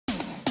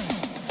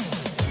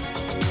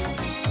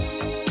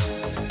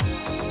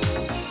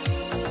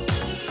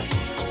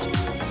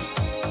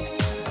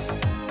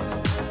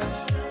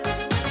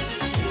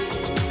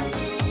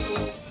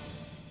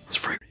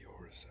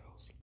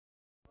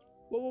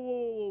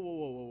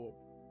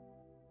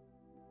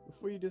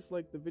before you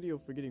dislike the video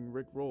for getting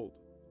rickrolled.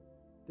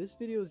 This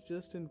video is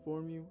just to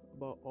inform you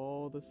about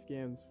all the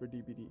scams for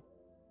DBD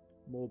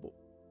mobile.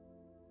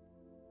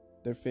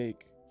 They're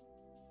fake.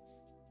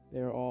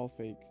 They're all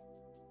fake.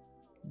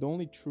 The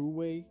only true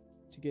way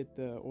to get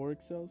the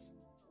auric cells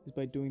is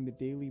by doing the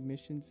daily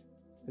missions,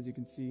 as you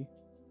can see.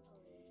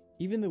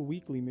 Even the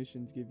weekly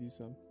missions give you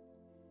some.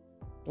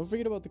 Don't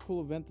forget about the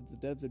cool event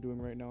that the devs are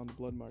doing right now on the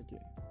blood market,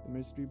 the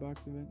mystery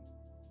box event.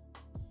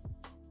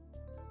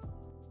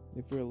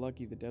 And if we're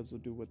lucky, the devs will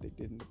do what they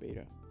did in the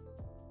beta.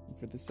 And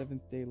for the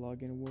 7th day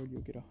login award,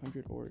 you'll get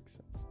 100 auric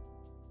cells.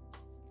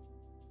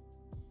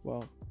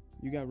 Well,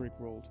 you got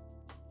rickrolled.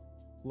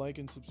 Like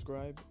and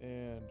subscribe,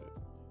 and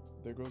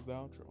there goes the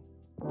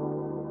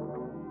outro.